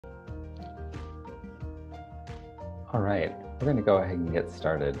All right, we're going to go ahead and get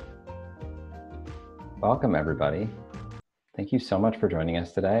started. Welcome, everybody. Thank you so much for joining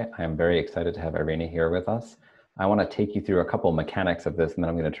us today. I am very excited to have Irina here with us. I want to take you through a couple mechanics of this, and then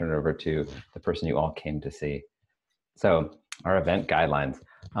I'm going to turn it over to the person you all came to see. So, our event guidelines.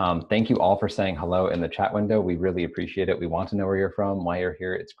 Thank you all for saying hello in the chat window. We really appreciate it. We want to know where you're from, why you're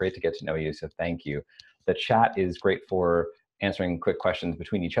here. It's great to get to know you, so thank you. The chat is great for answering quick questions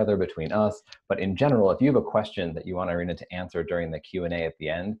between each other, between us. But in general, if you have a question that you want Irina to answer during the Q&A at the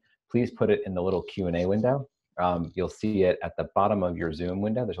end, please put it in the little Q&A window. You'll see it at the bottom of your Zoom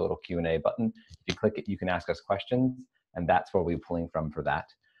window. There's a little Q&A button. If you click it, you can ask us questions, and that's where we'll be pulling from for that.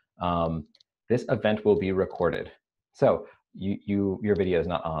 This event will be recorded. So your video is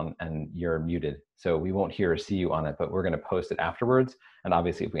not on and you're muted, so we won't hear or see you on it, but we're going to post it afterwards. And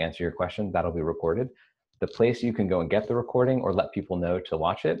obviously, if we answer your question, that'll be recorded. The place you can go and get the recording or let people know to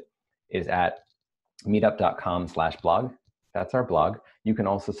watch it is at meetup.com/blog. That's our blog. You can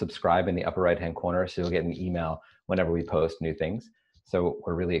also subscribe in the upper right-hand corner, so you'll get an email whenever we post new things. So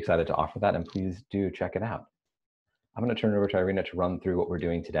we're really excited to offer that, and please do check it out. I'm going to turn it over to Irina to run through what we're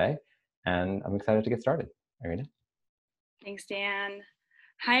doing today, and I'm excited to get started. Irina? Thanks, Dan.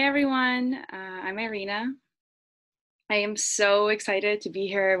 Hi, everyone. I'm Irina. I am so excited to be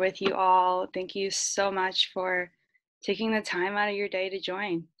here with you all. Thank you so much for taking the time out of your day to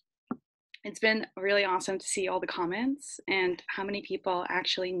join. It's been really awesome to see all the comments and how many people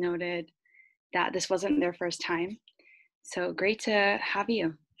actually noted that this wasn't their first time. So great to have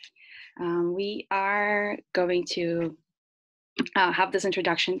you. We are going to have this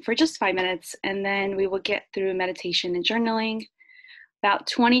introduction for just 5 minutes, and then we will get through meditation and journaling, about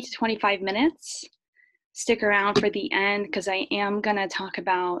 20 to 25 minutes. Stick around for the end because I am going to talk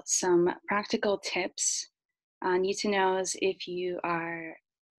about some practical tips, need to knows if you are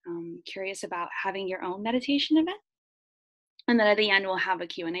curious about having your own meditation event. And then at the end, we'll have a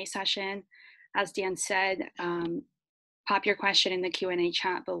Q&A session. As Dan said, pop your question in the Q&A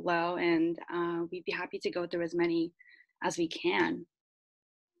chat below, and we'd be happy to go through as many as we can.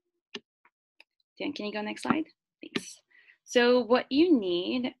 Dan, can you go next slide? Thanks. So what you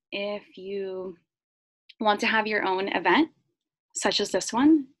need if you want to have your own event, such as this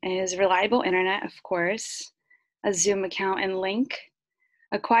one, is reliable internet, of course, a Zoom account and link,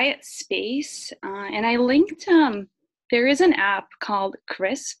 a quiet space, and I linked, there is an app called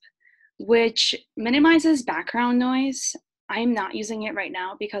Crisp, which minimizes background noise. I'm not using it right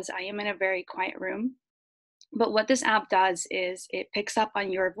now because I am in a very quiet room. But what this app does is it picks up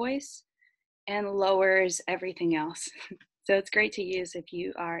on your voice and lowers everything else. So it's great to use if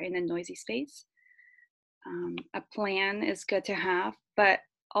you are in a noisy space. A plan is good to have, but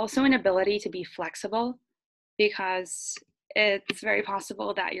also an ability to be flexible, because it's very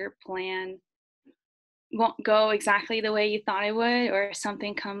possible that your plan won't go exactly the way you thought it would, or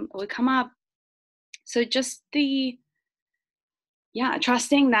something would come up. So just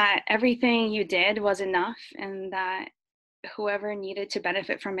trusting that everything you did was enough and that whoever needed to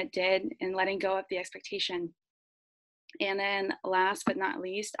benefit from it did, and letting go of the expectation. And then last but not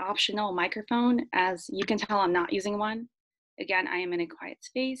least, optional microphone. As you can tell, I'm not using one. Again, I am in a quiet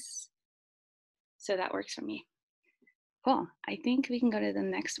space, so that works for me. Cool. I think we can go to the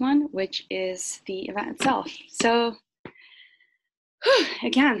next one, which is the event itself. So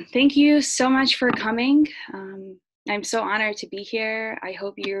again, thank you so much for coming. I'm so honored to be here. I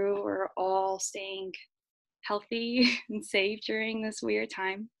hope you are all staying healthy and safe during this weird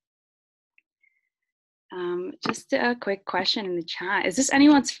time. Just a quick question in the chat. Is this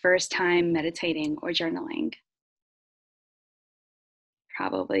anyone's first time meditating or journaling?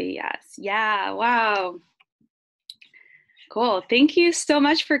 Probably yes. Yeah, wow. Cool. Thank you so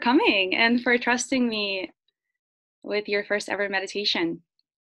much for coming and for trusting me with your first ever meditation.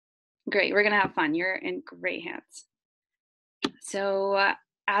 Great. We're going to have fun. You're in great hands. So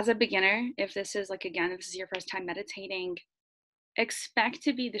as a beginner, if this is if this is your first time meditating, expect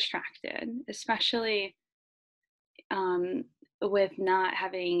to be distracted, especially with not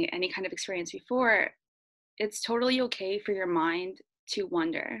having any kind of experience before. It's totally okay for your mind to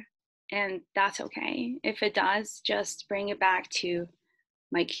wander, and that's okay. If it does, just bring it back to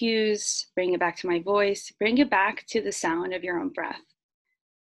my cues, bring it back to my voice, bring it back to the sound of your own breath,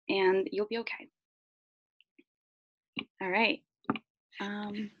 and you'll be okay. All right.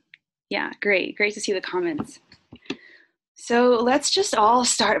 Yeah, great to see the comments. So let's just all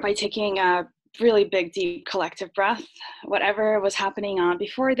start by taking a really big, deep collective breath. Whatever was happening on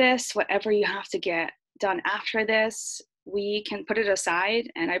before this, whatever you have to get done after this, we can put it aside,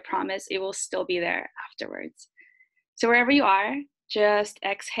 and I promise it will still be there afterwards. So wherever you are, just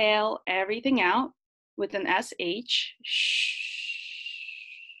exhale everything out with an SH. Shh.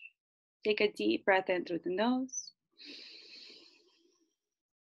 Take a deep breath in through the nose.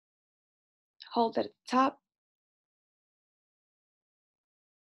 Hold it at the top.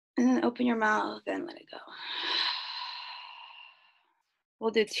 And then open your mouth and let it go.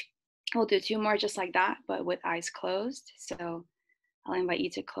 We'll do two more just like that, but with eyes closed. So I'll invite you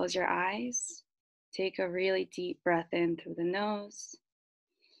to close your eyes. Take a really deep breath in through the nose.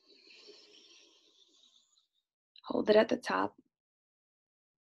 Hold it at the top.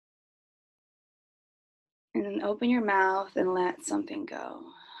 And then open your mouth and let something go.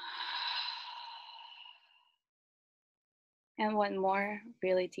 And one more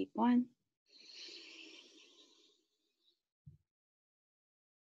really deep one.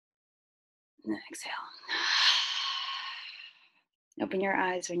 And then exhale. Open your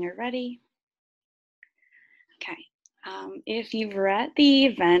eyes when you're ready. Okay. If you've read the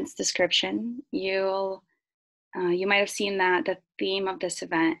event's description, you might have seen that the theme of this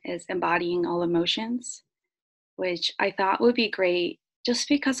event is embodying all emotions, which I thought would be great just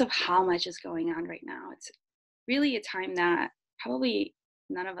because of how much is going on right now. It's really a time that probably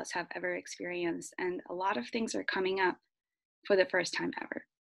none of us have ever experienced, and a lot of things are coming up for the first time ever.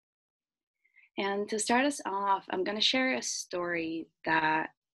 And to start us off, I'm going to share a story that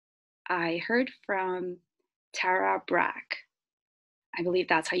I heard from Tara Brach. I believe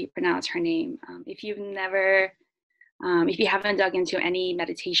that's how you pronounce her name. If you haven't dug into any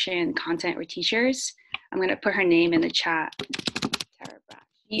meditation content or teachers, I'm going to put her name in the chat. Tara Brach.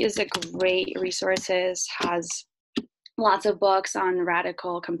 She is a great resource, has lots of books on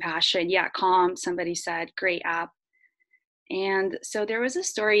radical compassion. Yeah, Calm, somebody said, great app. And so there was a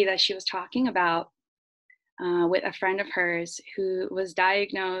story that she was talking about with a friend of hers who was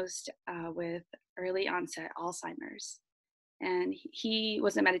diagnosed with early onset Alzheimer's. And he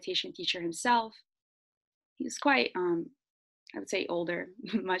was a meditation teacher himself. He was quite, I would say, older,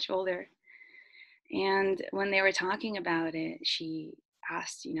 much older. And when they were talking about it, she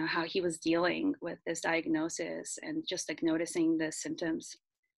asked, how he was dealing with this diagnosis and just like noticing the symptoms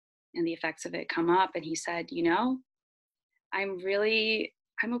and the effects of it come up. And he said,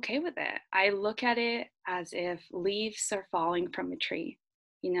 I'm okay with it. I look at it as if leaves are falling from a tree.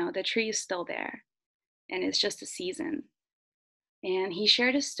 The tree is still there and it's just a season. And he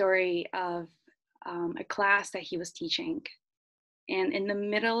shared a story of a class that he was teaching. And in the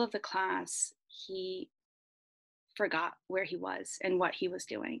middle of the class, he forgot where he was and what he was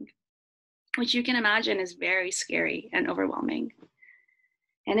doing, which you can imagine is very scary and overwhelming.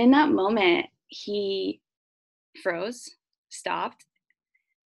 And in that moment, he froze, stopped,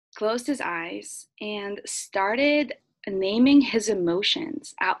 closed his eyes, and started naming his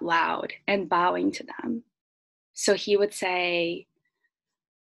emotions out loud and bowing to them. So he would say,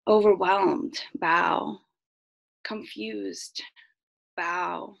 overwhelmed, bow, confused,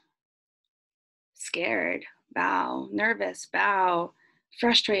 bow, scared, bow, nervous, bow,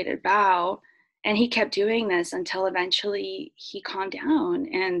 frustrated, bow. And he kept doing this until eventually he calmed down.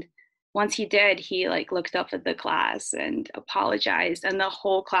 And once he did, he looked up at the class and apologized. And the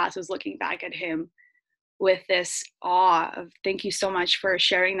whole class was looking back at him with this awe of, thank you so much for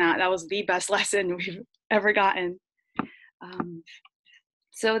sharing that. That was the best lesson we've ever gotten.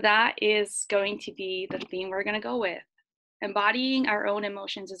 So that is going to be the theme we're going to go with. Embodying our own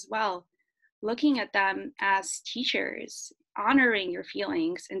emotions as well. Looking at them as teachers, honoring your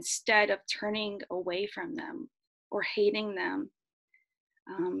feelings instead of turning away from them or hating them.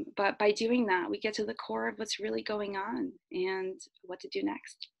 But by doing that, we get to the core of what's really going on and what to do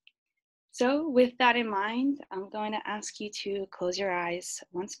next. So with that in mind, I'm going to ask you to close your eyes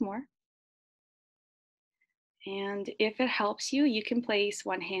once more. And if it helps you, you can place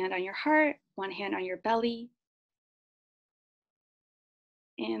one hand on your heart, one hand on your belly,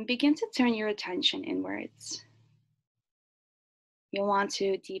 and begin to turn your attention inwards. You'll want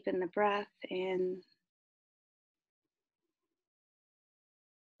to deepen the breath in,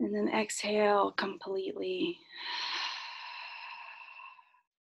 and then exhale completely.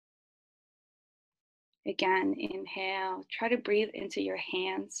 Again, inhale. Try to breathe into your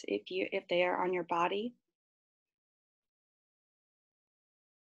hands if they are on your body.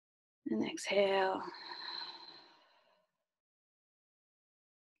 And exhale.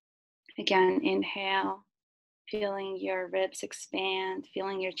 Again, inhale, feeling your ribs expand,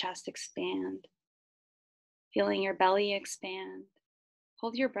 feeling your chest expand, feeling your belly expand.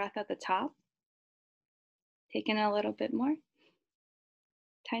 Hold your breath at the top. Take in a little bit more.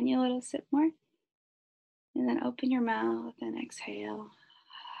 Tiny little sip more. And then open your mouth and exhale.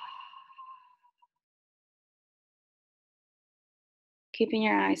 Keeping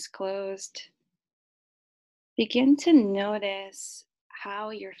your eyes closed. begin to notice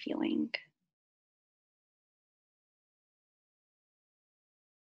how you're feeling.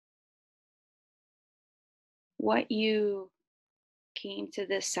 What you came to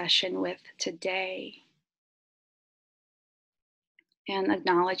this session with today and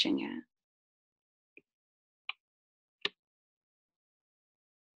acknowledging it.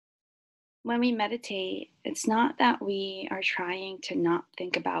 When we meditate, it's not that we are trying to not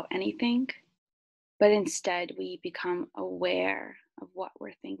think about anything, but instead we become aware of what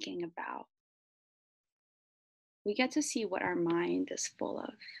we're thinking about. We get to see what our mind is full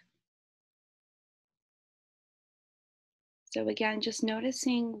of. So, again, just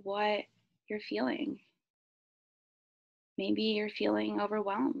noticing what you're feeling. Maybe you're feeling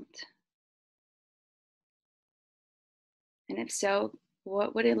overwhelmed. And if so,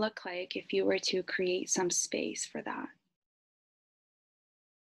 what would it look like if you were to create some space for that?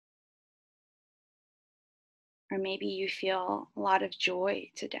 Or maybe you feel a lot of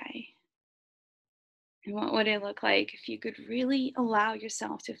joy today. And what would it look like if you could really allow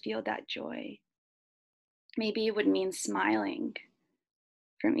yourself to feel that joy? Maybe it would mean smiling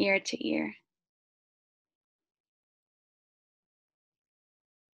from ear to ear.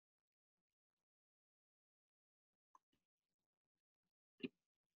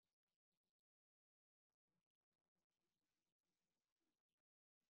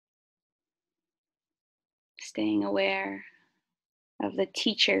 Staying aware of the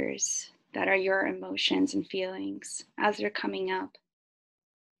teachers that are your emotions and feelings as they're coming up.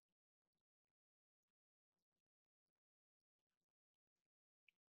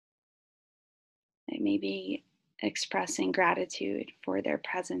 It may be expressing gratitude for their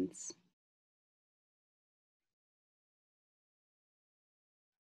presence.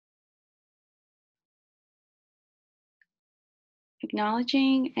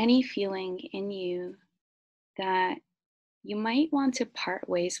 Acknowledging any feeling in you that you might want to part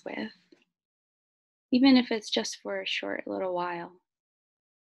ways with, even if it's just for a short little while.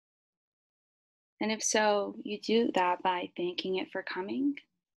 And if so, you do that by thanking it for coming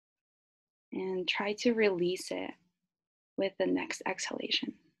and try to release it with the next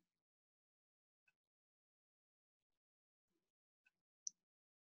exhalation.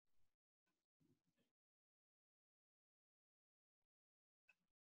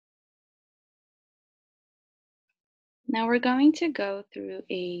 Now we're going to go through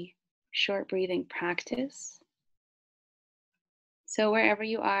a short breathing practice. So wherever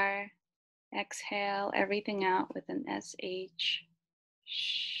you are, exhale everything out with an SH.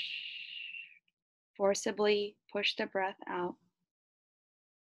 Forcibly push the breath out.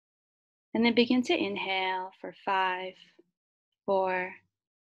 And then begin to inhale for 5, 4,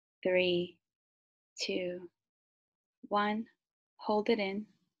 3, 2, 1. Hold it in.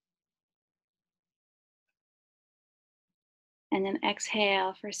 And then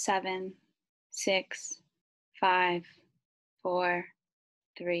exhale for 7, 6, 5, 4,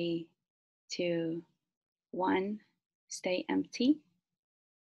 3, 2, 1. Stay empty.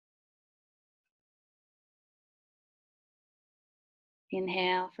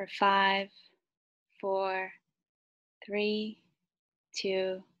 Inhale for 5, 4, 3,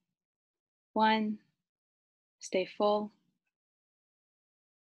 2, 1. Stay full.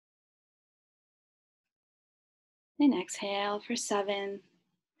 And exhale for 7,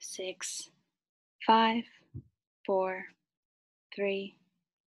 6, 5, 4, 3,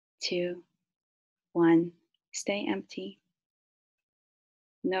 2, 1. Stay empty.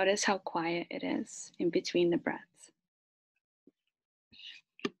 Notice how quiet it is in between the breaths.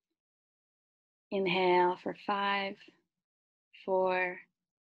 Inhale for 5, 4,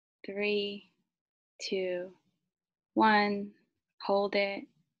 3, 2, 1. Hold it.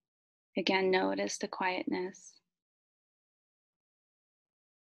 Again, notice the quietness.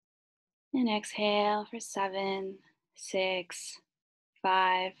 And exhale for 7, 6,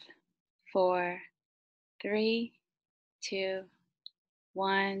 5, 4, 3, 2,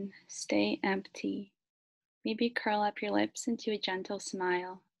 1. Stay empty. Maybe curl up your lips into a gentle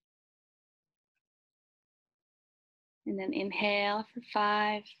smile. And then inhale for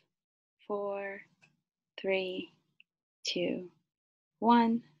 5, 4, 3, 2,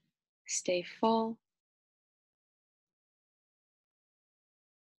 1. Stay full.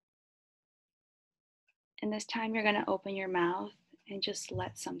 And this time you're going to open your mouth and just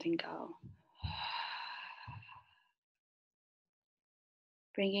let something go.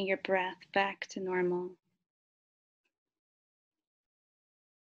 Bringing your breath back to normal.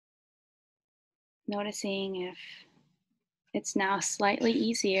 Noticing if it's now slightly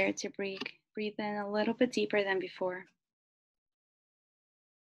easier to breathe in a little bit deeper than before.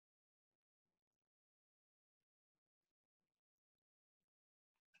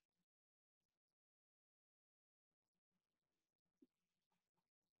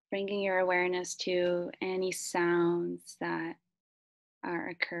 bringing your awareness to any sounds that are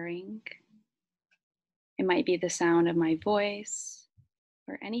occurring. It might be the sound of my voice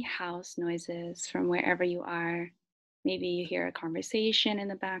or any house noises from wherever you are. Maybe you hear a conversation in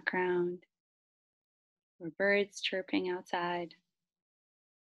the background or birds chirping outside.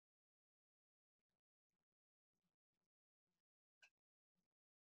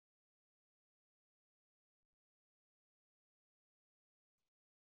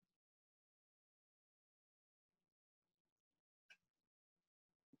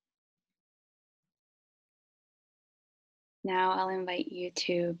 Now I'll invite you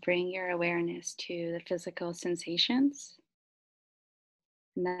to bring your awareness to the physical sensations.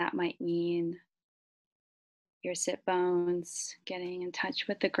 And that might mean your sit bones getting in touch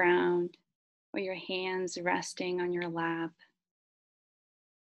with the ground, or your hands resting on your lap.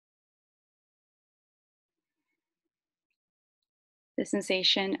 The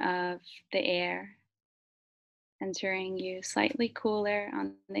sensation of the air entering you slightly cooler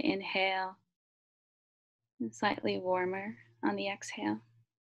on the inhale and slightly warmer on the exhale.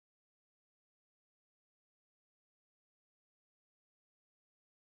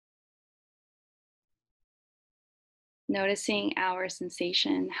 Noticing our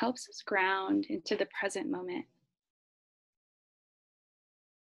sensation helps us ground into the present moment.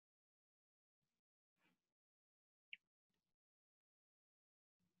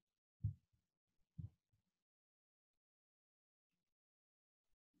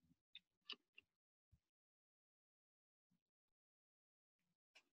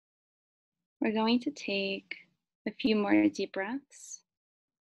 We're going to take a few more deep breaths,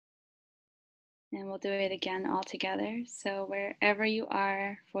 and we'll do it again all together. So wherever you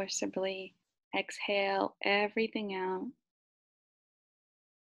are, forcibly exhale everything out.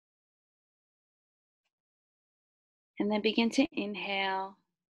 And then begin to inhale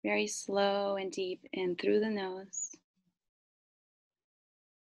very slow and deep in through the nose.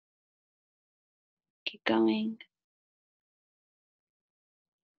 Keep going.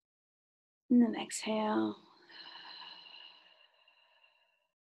 And then exhale.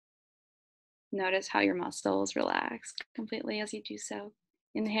 Notice how your muscles relax completely as you do so.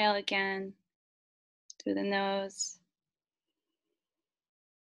 Inhale again through the nose.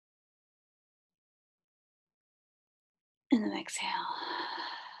 And then exhale.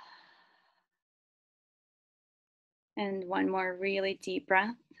 And one more really deep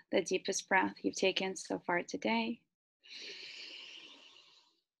breath, the deepest breath you've taken so far today.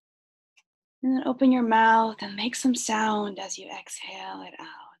 And then open your mouth and make some sound as you exhale it out.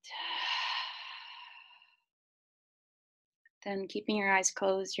 Then, keeping your eyes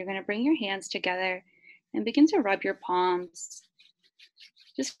closed, you're going to bring your hands together and begin to rub your palms,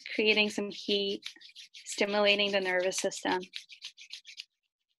 just creating some heat, stimulating the nervous system. And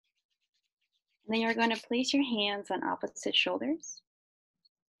then you're going to place your hands on opposite shoulders.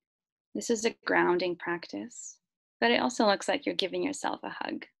 This is a grounding practice, but it also looks like you're giving yourself a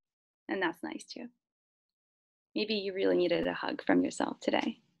hug, and that's nice too. Maybe you really needed a hug from yourself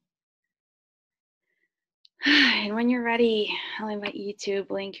today. And when you're ready, I'll invite you to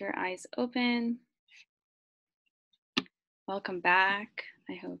blink your eyes open. Welcome back.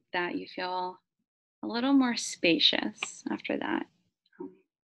 I hope that you feel a little more spacious after that.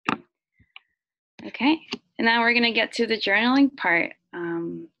 Okay, and now we're gonna get to the journaling part.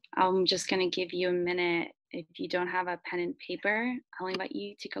 I'm just gonna give you a minute. If you don't have a pen and paper, I'll invite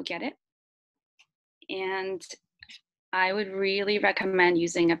you to go get it. And I would really recommend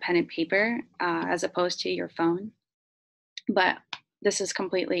using a pen and paper as opposed to your phone. But this is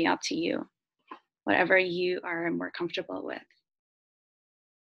completely up to you, whatever you are more comfortable with.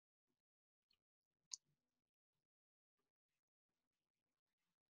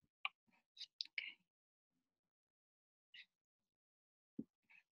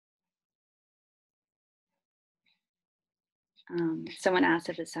 Someone asked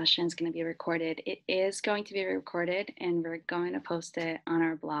if the session is going to be recorded. It is going to be recorded, and we're going to post it on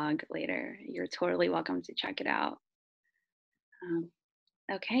our blog later. You're totally welcome to check it out.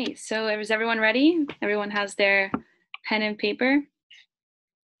 Okay, so is everyone ready? Everyone has their pen and paper?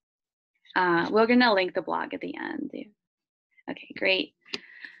 We're going to link the blog at the end. Okay, great.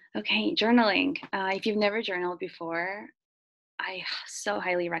 Okay, journaling. If you've never journaled before, I so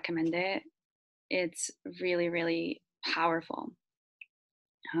highly recommend it. It's really, really powerful.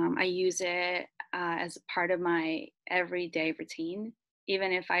 I use it as part of my everyday routine,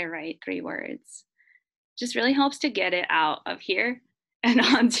 even if I write 3 words. Just really helps to get it out of here and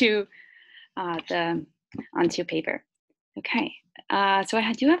onto paper. Okay, so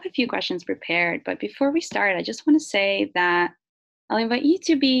I do have a few questions prepared, but before we start, I just want to say that I'll invite you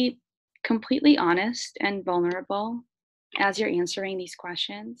to be completely honest and vulnerable as you're answering these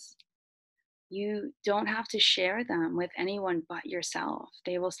questions. You don't have to share them with anyone but yourself.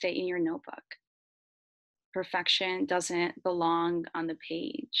 They will stay in your notebook. Perfection doesn't belong on the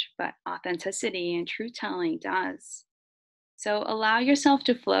page, but authenticity and truth telling does. So allow yourself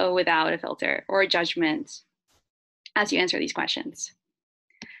to flow without a filter or a judgment as you answer these questions.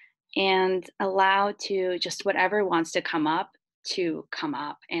 And allow to just whatever wants to come up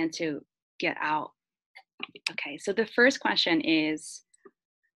and to get out. Okay, so the first question is,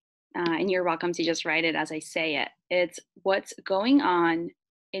 and you're welcome to just write it as I say it. It's what's going on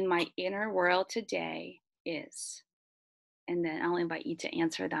in my inner world today is. And then I'll invite you to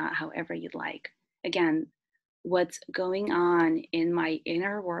answer that however you'd like. Again, what's going on in my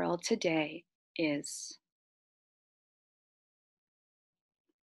inner world today is.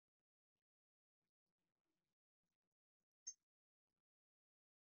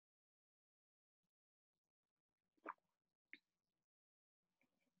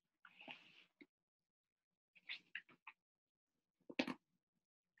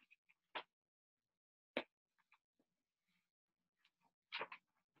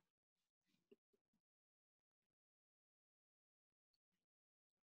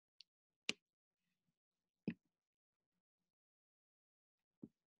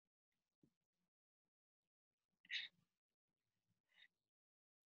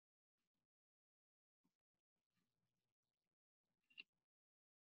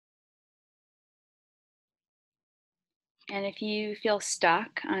 And if you feel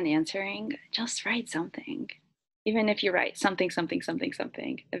stuck on answering, just write something. Even if you write something, something, something,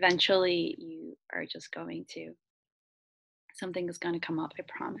 something, eventually you are just going to, something is going to come up, I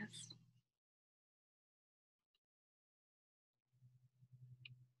promise.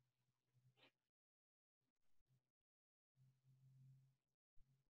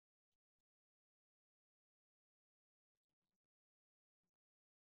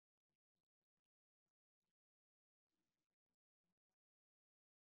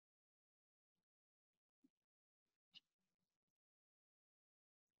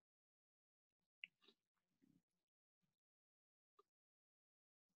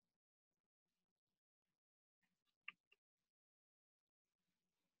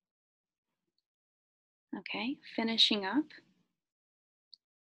 Okay, finishing up.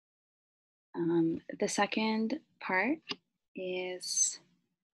 The second part is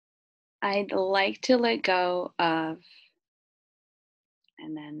I'd like to let go of,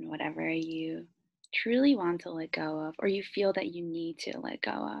 and then whatever you truly want to let go of, or you feel that you need to let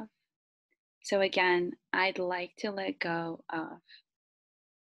go of. So again, I'd like to let go of,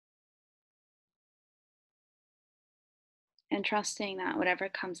 and trusting that whatever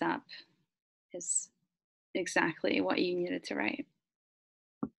comes up is exactly what you needed to write.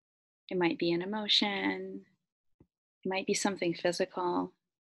 It might be an emotion, it might be something physical,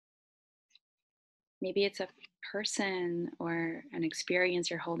 maybe it's a person or an experience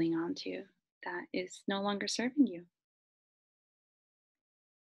you're holding on to that is no longer serving you.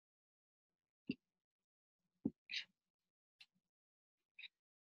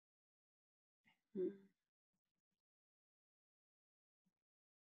 Mm.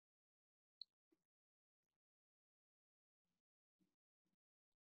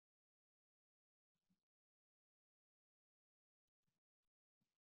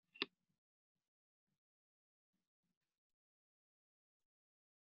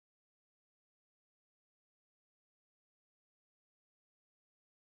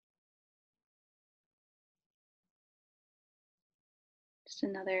 Just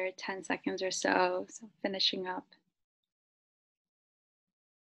another 10 seconds or so, so finishing up.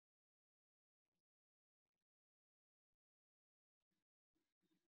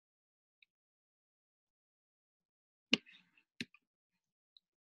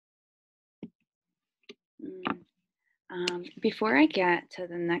 Mm. Before I get to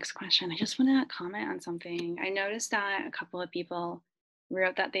the next question, I just want to comment on something. I noticed that a couple of people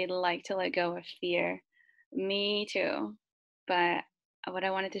wrote that they'd like to let go of fear. Me too. But what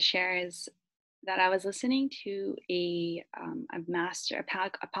I wanted to share is that I was listening to a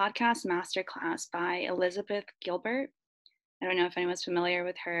podcast master class by Elizabeth Gilbert. I don't know if anyone's familiar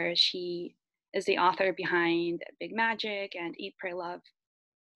with her. She is the author behind Big Magic and Eat, Pray, Love.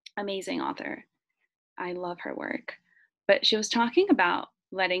 Amazing author. I love her work. But she was talking about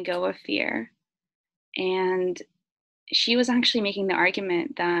letting go of fear. And she was actually making the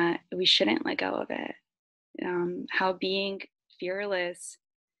argument that we shouldn't let go of it. How being fearless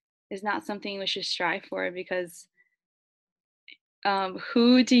is not something we should strive for because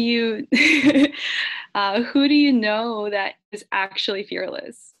Who do you who do you know that is actually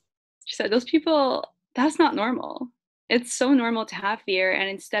fearless? She said, those people, that's not normal. It's so normal to have fear. And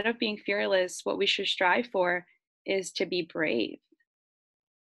instead of being fearless, what we should strive for is to be brave.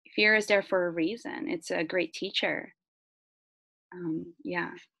 Fear is there for a reason. It's a great teacher.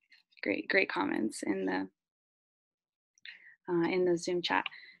 Yeah, great comments in the Zoom chat.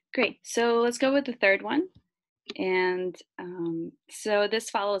 Great. So let's go with the third one. And so this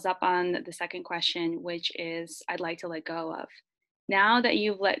follows up on the second question, which is I'd like to let go of. Now that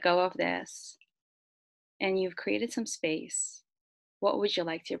you've let go of this and you've created some space, what would you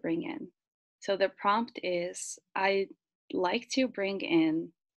like to bring in? So the prompt is I'd like to bring in,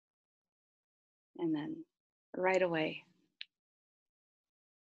 and then right away.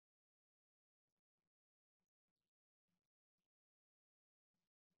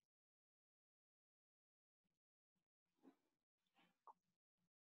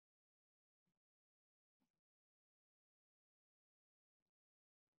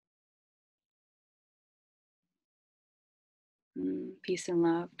 Peace and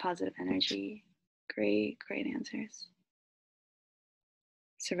love, positive energy. Great answers.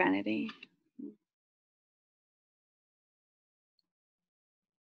 Serenity.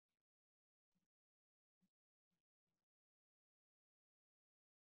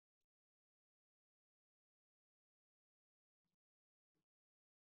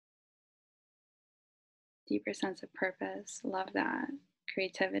 Deeper sense of purpose. Love that.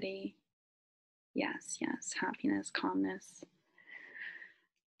 Creativity. Yes. Happiness, calmness.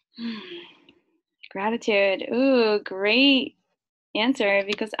 Gratitude. Ooh, great answer,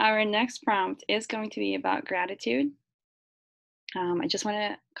 because our next prompt is going to be about gratitude. I just want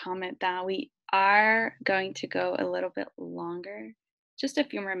to comment that we are going to go a little bit longer, just a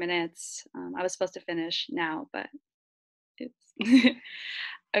few more minutes. I was supposed to finish now, but it's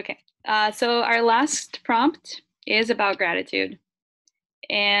okay. So our last prompt is about gratitude,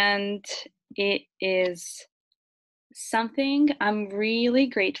 and it is something I'm really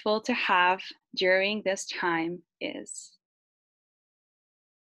grateful to have during this time is.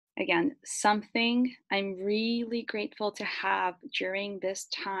 Again, something I'm really grateful to have during this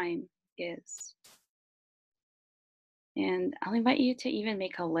time is. And I'll invite you to even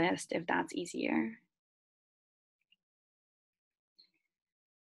make a list if that's easier.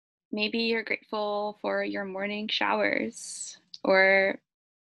 Maybe you're grateful for your morning showers or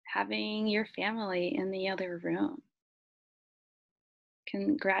having your family in the other room.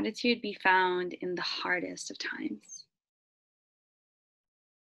 Can gratitude be found in the hardest of times?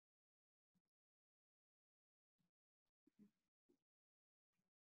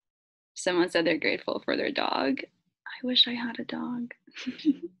 Someone said they're grateful for their dog. I wish I had a dog.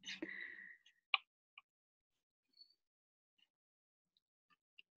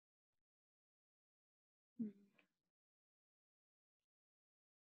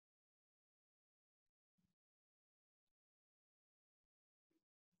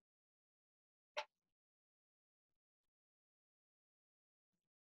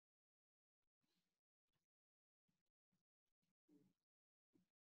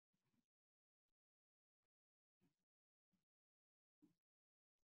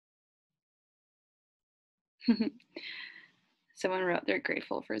 Someone wrote they're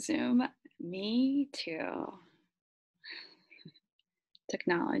grateful for Zoom. Me too.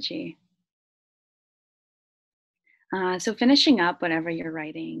 Technology. So finishing up whatever you're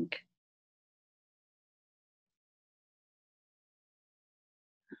writing.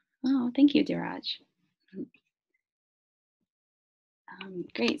 Oh, thank you, Diraj.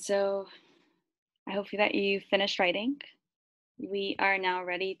 Great. So I hope that you finished writing. We are now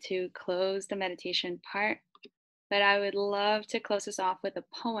ready to close the meditation part, but I would love to close this off with a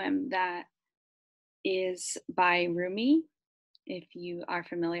poem that is by Rumi. If you are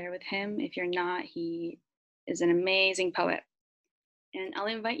familiar with him, if you're not, he is an amazing poet. And I'll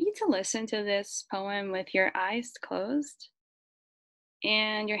invite you to listen to this poem with your eyes closed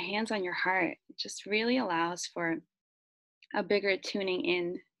and your hands on your heart. It just really allows for a bigger tuning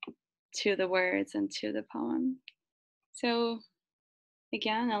in to the words and to the poem. So,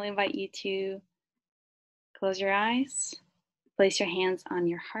 again, I'll invite you to close your eyes, place your hands on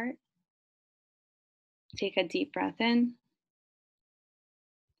your heart, take a deep breath in,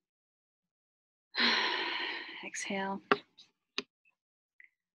 exhale.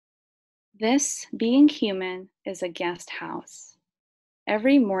 This being human is a guest house.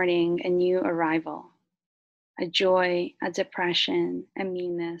 Every morning, a new arrival, a joy, a depression, a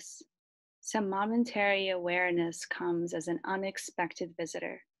meanness. Some momentary awareness comes as an unexpected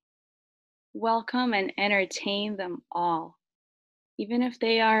visitor. Welcome and entertain them all. even if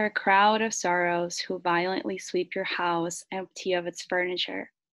they are a crowd of sorrows who violently sweep your house empty of its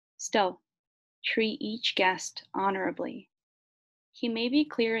furniture. Still, treat each guest honorably. He may be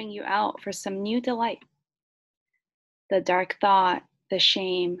clearing you out for some new delight. The dark thought, the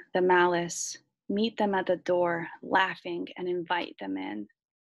shame, the malice, meet them at the door, laughing, and invite them in.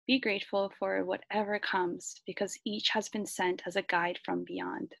 Be grateful for whatever comes, because each has been sent as a guide from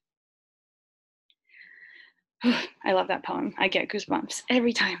beyond. I love that poem. I get goosebumps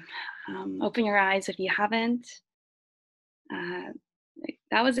every time. Open your eyes if you haven't. Uh,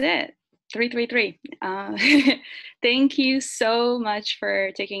 that was it. 333. Thank you so much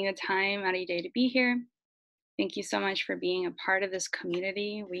for taking the time out of your day to be here. Thank you so much for being a part of this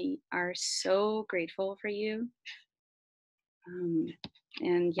community. We are so grateful for you.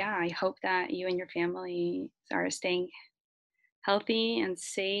 And yeah, I hope that you and your family are staying healthy and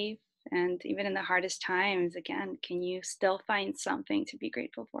safe. And even in the hardest times, again, can you still find something to be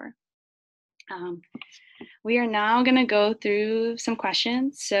grateful for? We are now going to go through some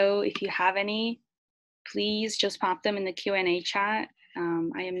questions. So if you have any, please just pop them in the Q&A chat.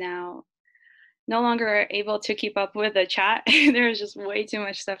 I am now no longer able to keep up with the chat. There's just way too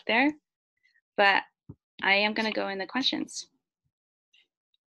much stuff there. But I am going to go in the questions.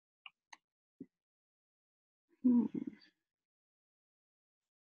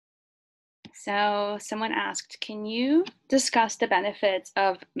 So someone asked, can you discuss the benefits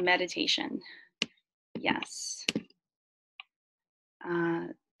of meditation? Yes.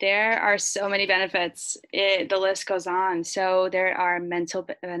 There are so many benefits. The list goes on. So there are mental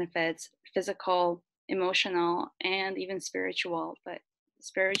benefits, physical, emotional, and even spiritual. But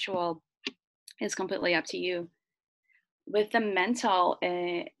spiritual is completely up to you. With the mental,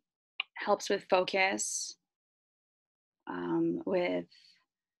 it helps with focus, with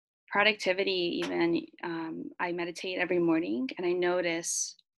productivity even. I meditate every morning, and I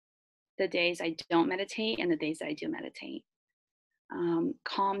notice the days I don't meditate and the days I do meditate.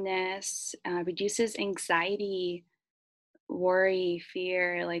 Calmness, reduces anxiety, worry,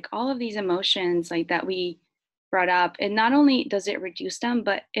 fear, like all of these emotions like that we brought up. And not only does it reduce them,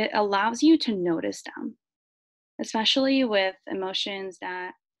 but it allows you to notice them, especially with emotions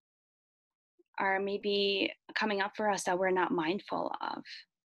that are maybe coming up for us that we're not mindful of.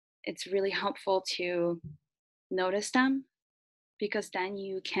 It's really helpful to notice them, because then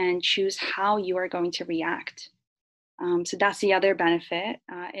you can choose how you are going to react. So that's the other benefit.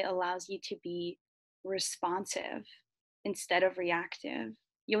 It allows you to be responsive instead of reactive.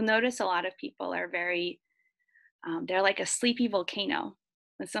 You'll notice a lot of people are they're like a sleepy volcano.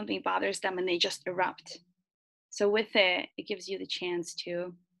 When something bothers them and they just erupt. So with it, it gives you the chance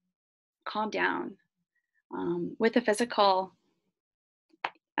to calm down. With the physical,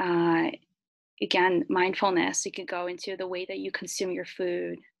 again, mindfulness, you could go into the way that you consume your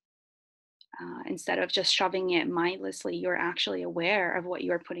food. Instead of just shoving it mindlessly, you're actually aware of what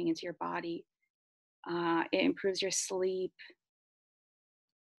you're putting into your body. It improves your sleep.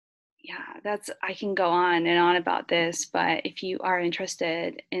 Yeah, I can go on and on about this, but if you are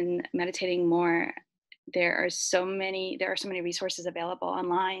interested in meditating more, there are so many resources available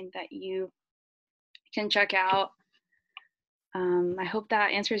online that you can check out. I hope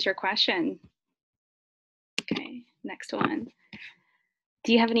that answers your question. Okay, next one.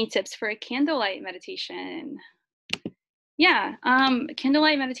 Do you have any tips for a candlelight meditation? Yeah,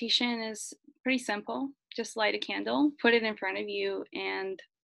 candlelight meditation is pretty simple. Just light a candle, put it in front of you, and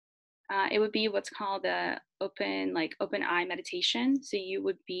it would be what's called a open eye meditation. So you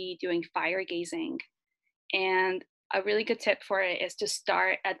would be doing fire gazing. And a really good tip for it is to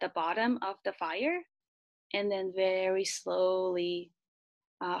start at the bottom of the fire and then very slowly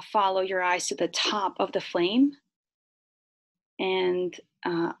follow your eyes to the top of the flame. And,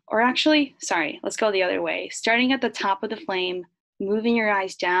 let's go the other way. Starting at the top of the flame, moving your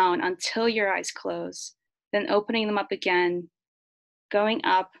eyes down until your eyes close, then opening them up again, going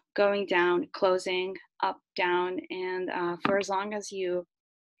up, going down, closing, up, down, and for as long as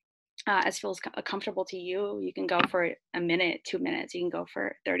as feels comfortable to you, you can go for a minute, 2 minutes, you can go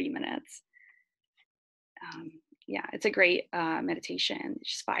for 30 minutes. Yeah, it's a great meditation,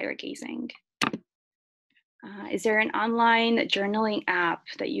 just fire gazing. Is there an online journaling app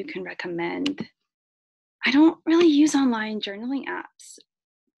that you can recommend? I don't really use online journaling apps,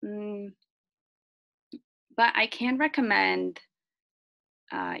 but I can recommend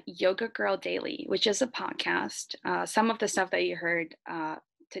Yoga Girl Daily, which is a podcast. Some of the stuff that you heard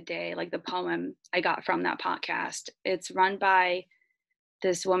today, like the poem I got from that podcast, it's run by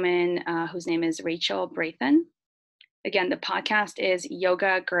this woman whose name is Rachel Brathen. Again, the podcast is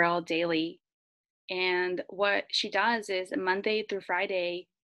Yoga Girl Daily. And what she does is Monday through Friday,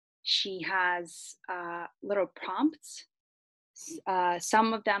 she has little prompts.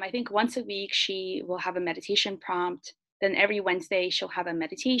 Some of them, I think once a week, she will have a meditation prompt. Then every Wednesday, she'll have a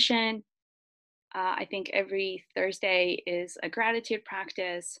meditation. I think every Thursday is a gratitude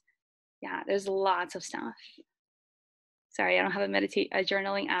practice. Yeah, there's lots of stuff. Sorry, I don't have a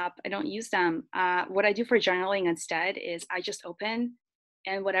journaling app. I don't use them. What I do for journaling instead is I just open,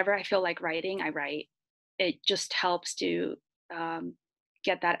 and whatever I feel like writing, I write. It just helps to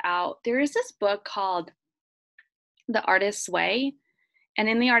get that out. There is this book called The Artist's Way, and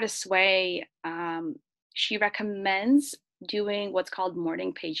in The Artist's Way, she recommends doing what's called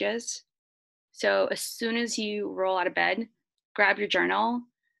morning pages. So as soon as you roll out of bed, grab your journal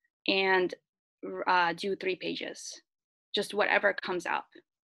and do 3 pages, just whatever comes up.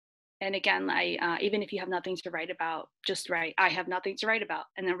 And again, even if you have nothing to write about, just write, I have nothing to write about,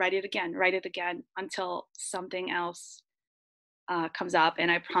 and then write it again until something else comes up. And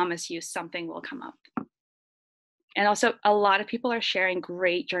I promise you something will come up. And also a lot of people are sharing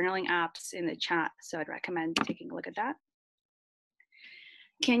great journaling apps in the chat. So I'd recommend taking a look at that.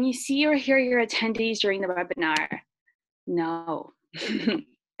 Can you see or hear your attendees during the webinar? No,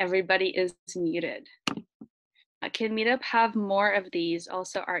 everybody is muted. Can Meetup have more of these,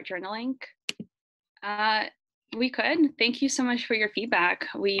 also art journaling? We could. Thank you so much for your feedback.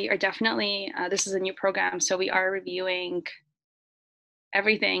 We are definitely, this is a new program, so we are reviewing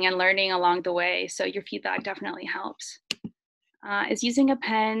everything and learning along the way. So your feedback definitely helps. Is using a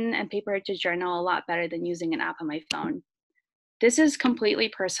pen and paper to journal a lot better than using an app on my phone? This is completely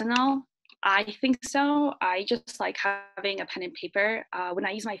personal. I think so. I just like having a pen and paper. When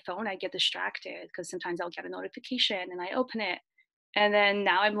I use my phone, I get distracted because sometimes I'll get a notification and I open it. And then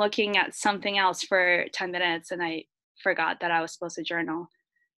now I'm looking at something else for 10 minutes and I forgot that I was supposed to journal.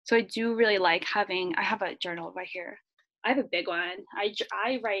 So I do really like I have a journal right here. I have a big one.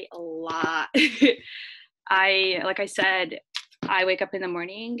 I write a lot. Like I said, I wake up in the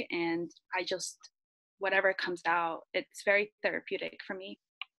morning and I just, whatever comes out, it's very therapeutic for me.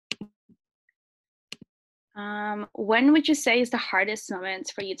 When would you say is the hardest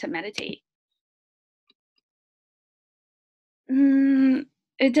moment for you to meditate?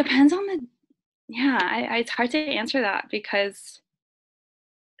 It depends on it's hard to answer that because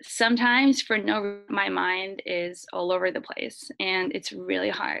sometimes my mind is all over the place and it's really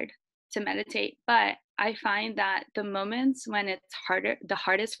hard to meditate. But I find that the moments when it's the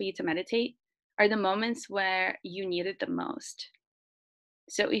hardest for you to meditate are the moments where you need it the most.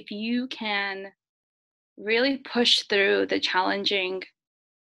 So if you can really push through the challenging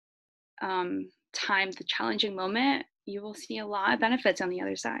time, the challenging moment, you will see a lot of benefits on the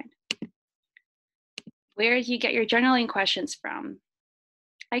other side. Where do you get your journaling questions from?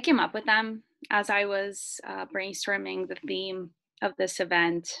 I came up with them as I was brainstorming the theme of this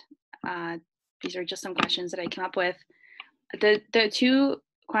event. These are just some questions that I came up with. The 2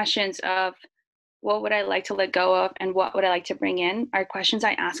 questions of what would I like to let go of and what would I like to bring in are questions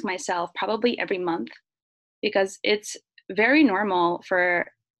I ask myself probably every month, because it's very normal for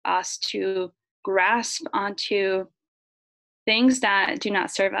us to grasp onto things that do not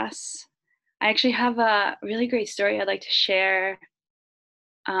serve us. I actually have a really great story I'd like to share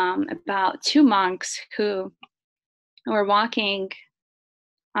about 2 monks who were walking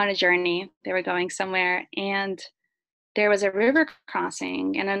on a journey. They were going somewhere, and there was a river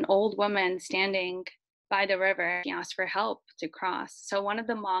crossing, and an old woman standing by the river. She asked for help to cross. So one of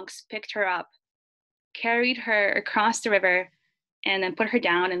the monks picked her up, carried her across the river, and then put her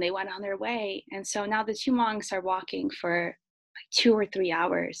down, and they went on their way. And so now the 2 monks are walking for like 2 or 3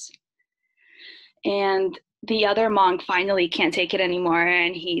 hours. And the other monk finally can't take it anymore,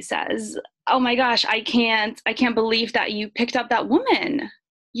 and he says, "Oh my gosh, I can't believe that you picked up that woman.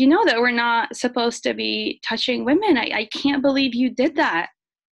 You know that we're not supposed to be touching women. I can't believe you did that."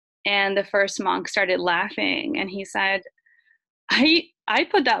 And the first monk started laughing, and he said, I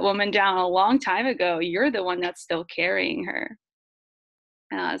put that woman down a long time ago. You're the one that's still carrying her."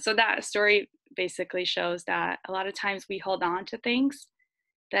 So that story basically shows that a lot of times we hold on to things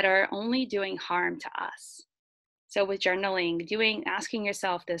that are only doing harm to us. So with journaling, asking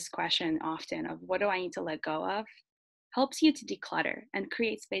yourself this question often of what do I need to let go of, helps you to declutter and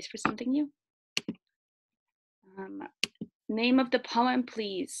create space for something new. Name of the poem,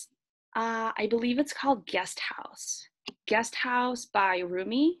 please. I believe it's called Guest House. Guest House by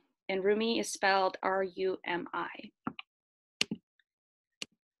Rumi, and Rumi is spelled Rumi.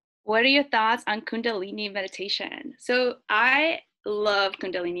 What are your thoughts on Kundalini meditation? So I love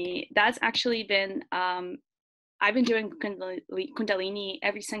Kundalini. That's actually been, I've been doing Kundalini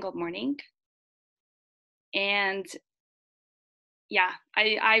every single morning. And yeah,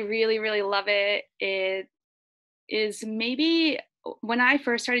 I really, really love it. It is maybe when I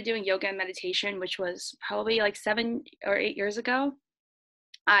first started doing yoga and meditation, which was probably like 7 or 8 years ago,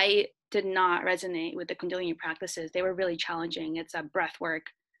 I did not resonate with the Kundalini practices. They were really challenging. It's a breath work.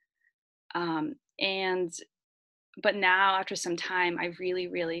 And but now after some time, I really,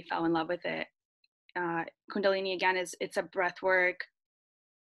 really fell in love with it. Kundalini again it's a breath work.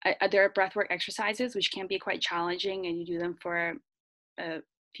 There are breath work exercises which can be quite challenging, and you do them for a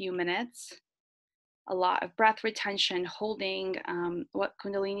few minutes. A lot of breath retention, holding. What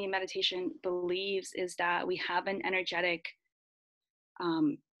Kundalini meditation believes is that we have an energetic,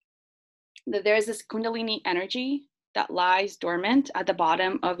 that there's this Kundalini energy that lies dormant at the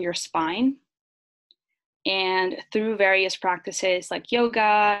bottom of your spine. And through various practices like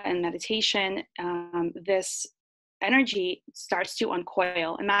yoga and meditation, this energy starts to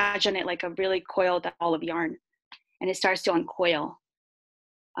uncoil. Imagine it like a really coiled ball of yarn, and it starts to uncoil,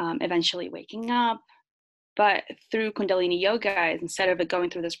 eventually waking up. But through Kundalini yoga, instead of it going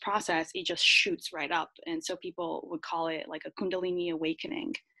through this process, it just shoots right up. And so people would call it like a Kundalini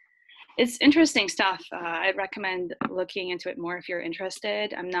awakening. It's interesting stuff. I recommend looking into it more if you're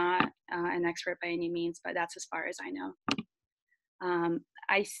interested. I'm not an expert by any means, but that's as far as I know.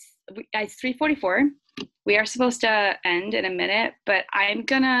 It's 3:44. We are supposed to end in a minute, but I'm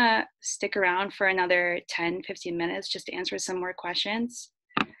gonna stick around for another 10-15 minutes just to answer some more questions.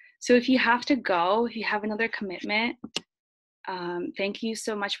 So if you have to go, if you have another commitment, thank you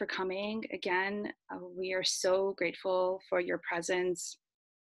so much for coming. Again, we are so grateful for your presence.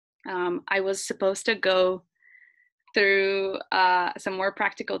 I was supposed to go through some more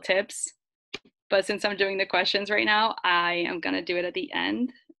practical tips, but since I'm doing the questions right now, I am going to do it at the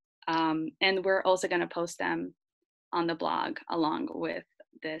end. And we're also going to post them on the blog along with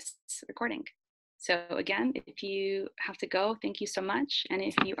this recording. So again, if you have to go, thank you so much. And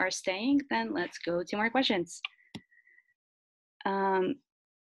if you are staying, then let's go to more questions.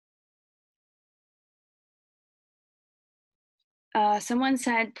 Someone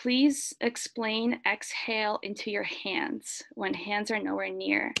said, please explain exhale into your hands when hands are nowhere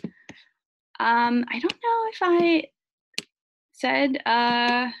near. I don't know if I said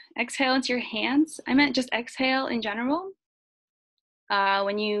exhale into your hands. I meant just exhale in general.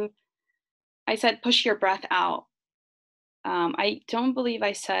 I said push your breath out. I don't believe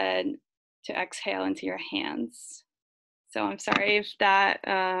I said to exhale into your hands. So I'm sorry if that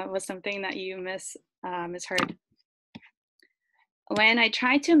was something that you misheard. When I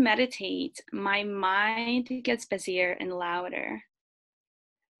try to meditate, my mind gets busier and louder.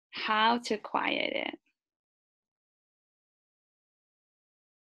 How to quiet it?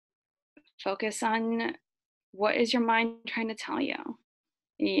 Focus on what is your mind trying to tell you.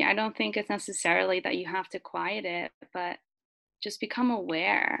 I don't think it's necessarily that you have to quiet it, but just become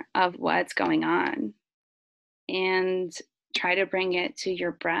aware of what's going on and try to bring it to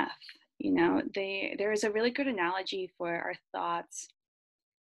your breath. There is a really good analogy for our thoughts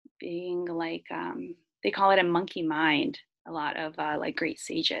being like, they call it a monkey mind, a lot of like great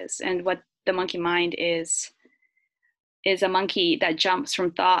sages. And what the monkey mind is a monkey that jumps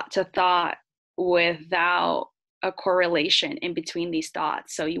from thought to thought without a correlation in between these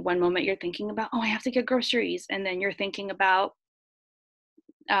thoughts. So one moment you're thinking about, oh, I have to get groceries. And then you're thinking about,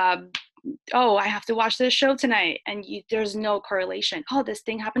 oh, I have to watch this show tonight. And there's no correlation. Oh, this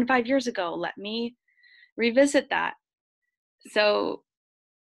thing happened 5 years ago. Let me revisit that. So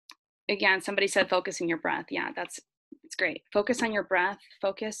again, somebody said focus on your breath. Yeah, it's great. Focus on your breath.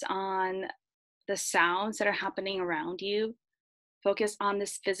 Focus on the sounds that are happening around you. Focus on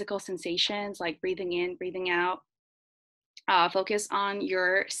this physical sensations like breathing in, breathing out. Focus on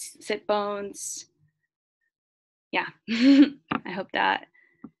your sit bones. Yeah, I hope that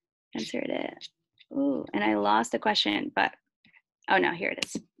answered it. Ooh, and I lost the question, but oh no, here it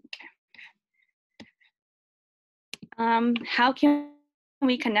is. Okay. How can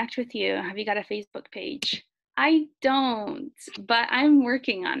we connect with you? Have you got a Facebook page? I don't, but I'm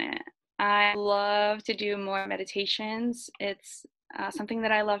working on it. I love to do more meditations. It's something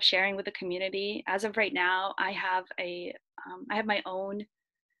that I love sharing with the community. As of right now, I have my own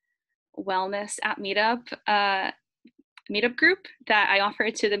wellness at Meetup group that I offer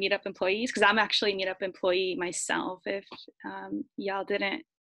to the Meetup employees, because I'm actually a Meetup employee myself. If y'all didn't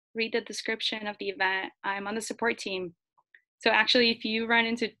read the description of the event, I'm on the support team. So actually, if you run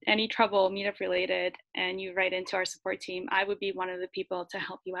into any trouble Meetup related and you write into our support team, I would be one of the people to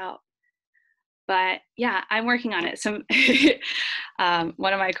help you out. But yeah, I'm working on it.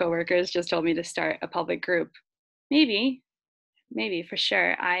 One of my coworkers just told me to start a public group. Maybe for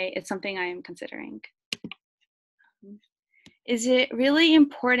sure. It's something I am considering. Is it really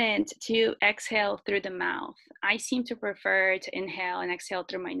important to exhale through the mouth? I seem to prefer to inhale and exhale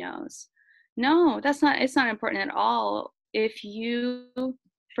through my nose. No, it's not important at all. If you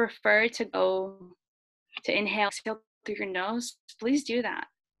prefer to go to inhale, exhale through your nose, please do that.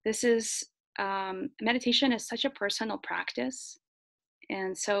 This is, meditation is such a personal practice.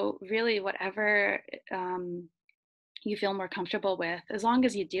 And so really whatever you feel more comfortable with, as long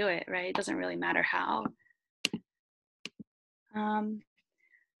as you do it, right? It doesn't really matter how. Um,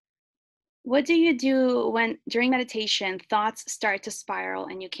 what do you do when during meditation thoughts start to spiral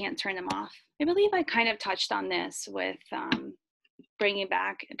and you can't turn them off? I believe I kind of touched on this with bringing it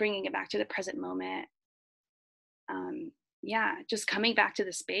back to the present moment. Yeah, just coming back to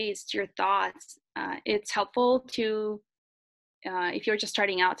the space, to your thoughts. It's helpful to, if you're just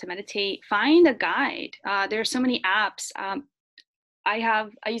starting out to meditate, find a guide. There are so many apps. I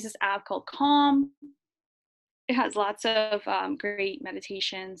use this app called Calm. It has lots of great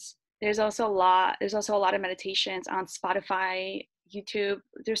meditations. There's also a lot of meditations on Spotify, YouTube.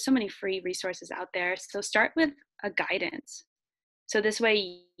 There's so many free resources out there. So start with a guidance. So this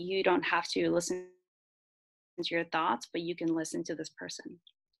way you don't have to listen to your thoughts, but you can listen to this person.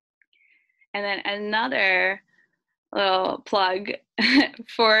 And then another little plug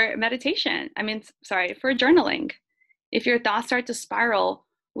for meditation. For journaling. If your thoughts start to spiral,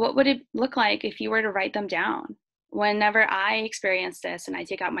 what would it look like if you were to write them down? Whenever I experience this and I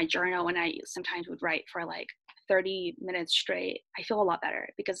take out my journal and I sometimes would write for like 30 minutes straight, I feel a lot better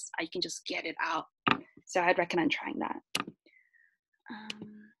because I can just get it out. So I'd recommend trying that.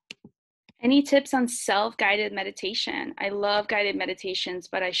 Any tips on self-guided meditation? I love guided meditations,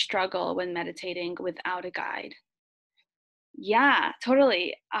 but I struggle when meditating without a guide. Yeah,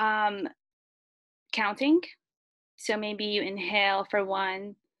 totally. Counting. So maybe you inhale for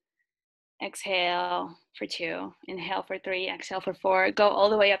 1, exhale for 2, inhale for 3, exhale for 4, go all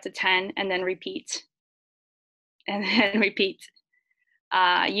the way up to 10, and then repeat. And then repeat.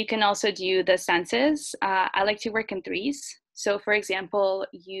 You can also do the senses. I like to work in 3s. So for example,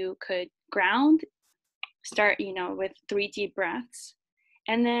 you could ground, start, with 3 deep breaths,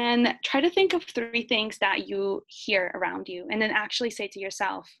 and then try to think of 3 things that you hear around you, and then actually say to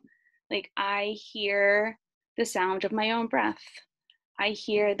yourself, like, I hear the sound of my own breath. I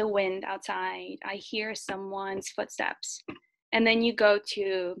hear the wind outside. I hear someone's footsteps. And then you go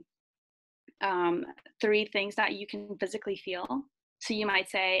to 3 things that you can physically feel. So you might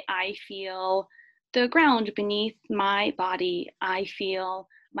say, I feel the ground beneath my body. I feel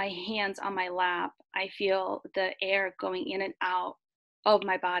my hands on my lap. I feel the air going in and out of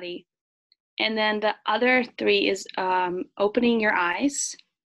my body. And then the other 3 is opening your eyes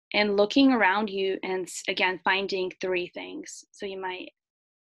and looking around you, and again, finding 3 things. So you might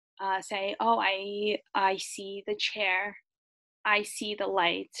say, oh, I see the chair. I see the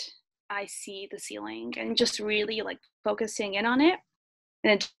light. I see the ceiling, and just really like focusing in on it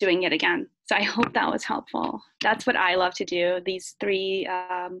and then doing it again. So I hope that was helpful. That's what I love to do. These 3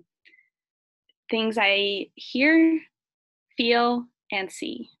 things I hear, feel, and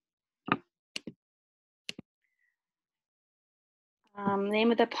see.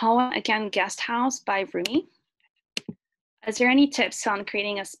 Name of the poem, again, Guest House by Rumi. Is there any tips on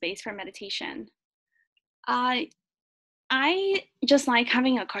creating a space for meditation? I just like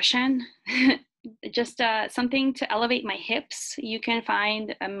having a cushion, just something to elevate my hips. You can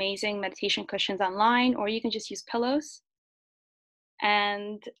find amazing meditation cushions online, or you can just use pillows.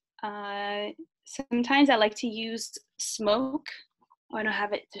 And sometimes I like to use smoke. Oh, I don't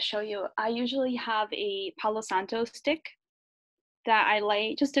have it to show you. I usually have a Palo Santo stick that I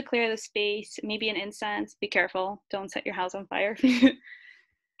light just to clear the space, maybe an incense. Be careful, don't set your house on fire.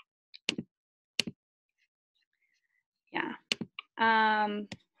 Yeah.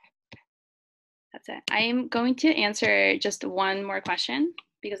 That's it. I am going to answer just one more question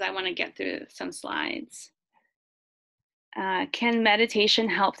because I want to get through some slides. Can meditation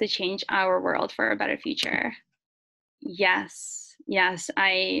help to change our world for a better future? Yes,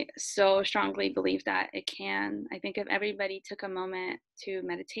 I so strongly believe that it can. I think if everybody took a moment to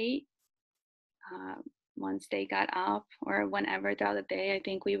meditate once they got up or whenever throughout the day, I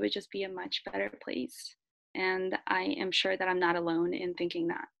think we would just be a much better place. And I am sure that I'm not alone in thinking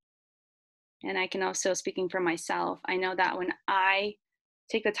that. And I can also, speaking for myself, I know that when I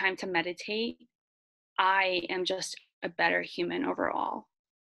take the time to meditate, I am just a better human overall.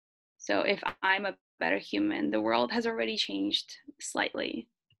 So if I'm a better human, the world has already changed slightly.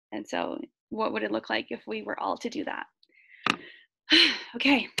 And so what would it look like if we were all to do that?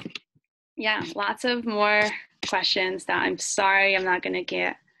 Okay. Yeah, lots of more questions that I'm sorry I'm not going to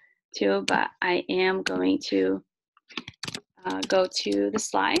get to, but I am going to go to the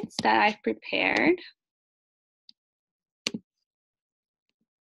slides that I've prepared.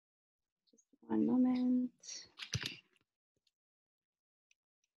 Just one moment.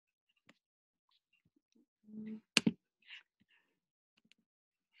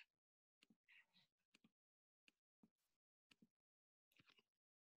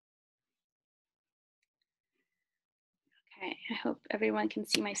 Okay, I hope everyone can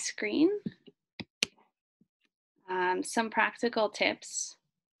see my screen. Some practical tips.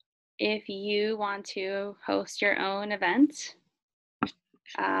 If you want to host your own event,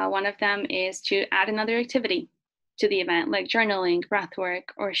 one of them is to add another activity to the event, like journaling, breathwork,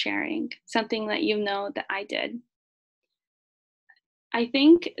 or sharing, something that you know that I did. I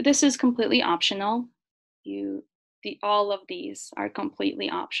think this is completely optional. All of these are completely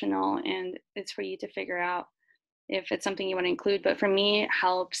optional, and it's for you to figure out if it's something you want to include. But for me, it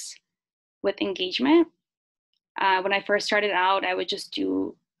helps with engagement. When I first started out, I would just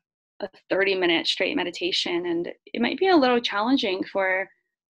do a 30-minute straight meditation, and it might be a little challenging for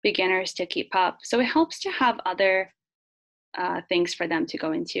beginners to keep up. So it helps to have other things for them to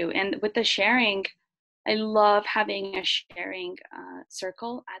go into. And with the sharing, I love having a sharing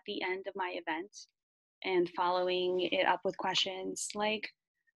circle at the end of my event and following it up with questions like,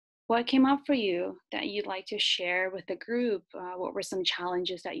 what came up for you that you'd like to share with the group? What were some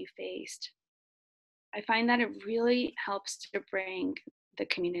challenges that you faced? I find that it really helps to bring the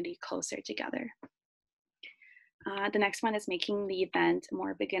community closer together. The next one is making the event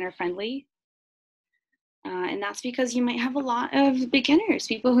more beginner friendly. And that's because you might have a lot of beginners,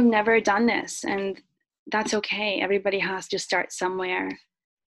 people who've never done this, and that's okay. Everybody has to start somewhere.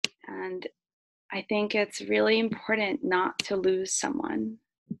 And I think it's really important not to lose someone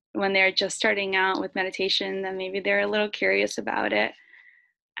when they're just starting out with meditation, then maybe they're a little curious about it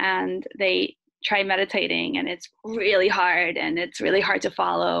and they try meditating and it's really hard to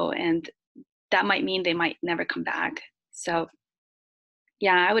follow, and that might mean they might never come back. So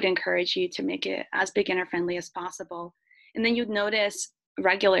yeah, I would encourage you to make it as beginner friendly as possible. And then you'd notice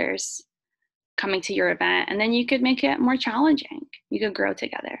regulars coming to your event, and then you could make it more challenging. You could grow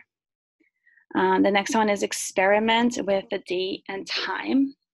together. The next one is experiment with the date and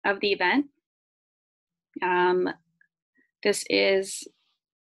time of the event. This is,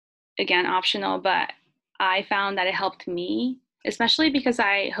 again, optional, but I found that it helped me, especially because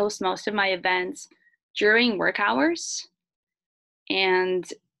I host most of my events during work hours. And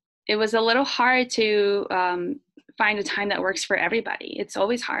it was a little hard to find a time that works for everybody. It's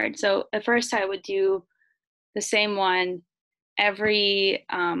always hard. So at first I would do the same one every,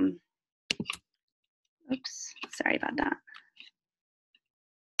 oops, sorry about that.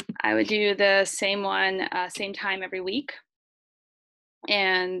 I would do the same one, same time every week.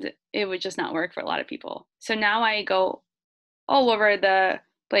 And it would just not work for a lot of people. So now I go all over the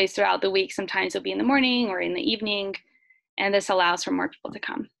place throughout the week. Sometimes it'll be in the morning or in the evening, and this allows for more people to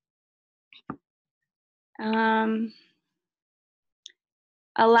come.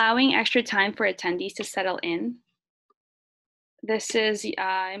 Allowing extra time for attendees to settle in. This is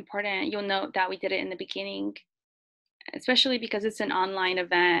important. You'll note that we did it in the beginning, especially because it's an online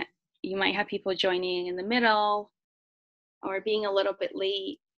event. You might have people joining in the middle or being a little bit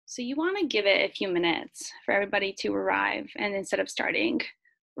late. So you want to give it a few minutes for everybody to arrive, and instead of starting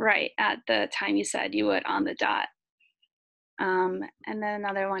right at the time you said you would on the dot. And then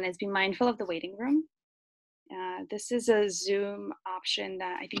another one is be mindful of the waiting room. This is a Zoom option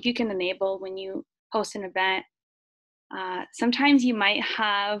that I think you can enable when you host an event. Sometimes you might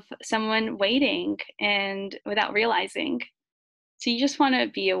have someone waiting and without realizing. So you just want to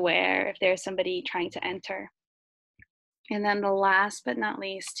be aware if there's somebody trying to enter. And then the last but not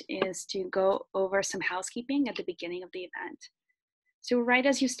least is to go over some housekeeping at the beginning of the event. So right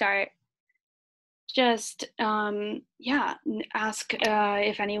as you start, just ask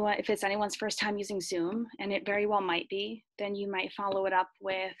if it's anyone's first time using Zoom, and it very well might be. Then you might follow it up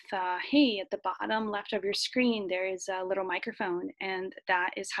with, hey, at the bottom left of your screen there is a little microphone, and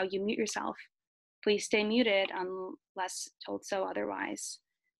that is how you mute yourself. Please stay muted unless told so otherwise.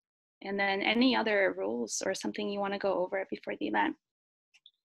 And then any other rules or something you want to go over before the event.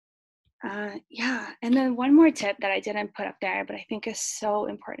 And then one more tip that I didn't put up there, but I think is so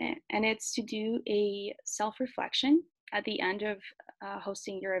important, and it's to do a self-reflection at the end of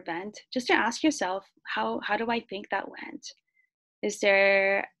hosting your event, just to ask yourself, how do I think that went? Is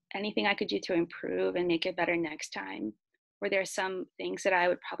there anything I could do to improve and make it better next time? Were there some things that I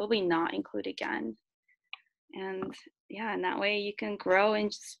would probably not include again? And yeah, and that way you can grow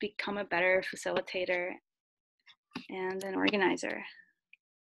and just become a better facilitator and an organizer.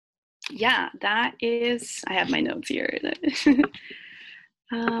 yeah, that is, I have my notes here.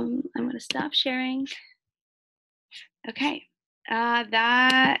 I'm going to stop sharing. Okay,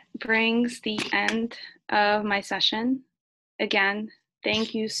 that brings the end of my session. Again,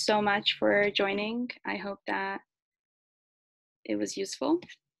 thank you so much for joining. I hope that it was useful.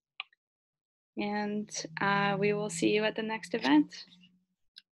 And we will see you at the next event.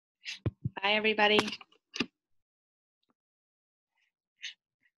 Bye, everybody.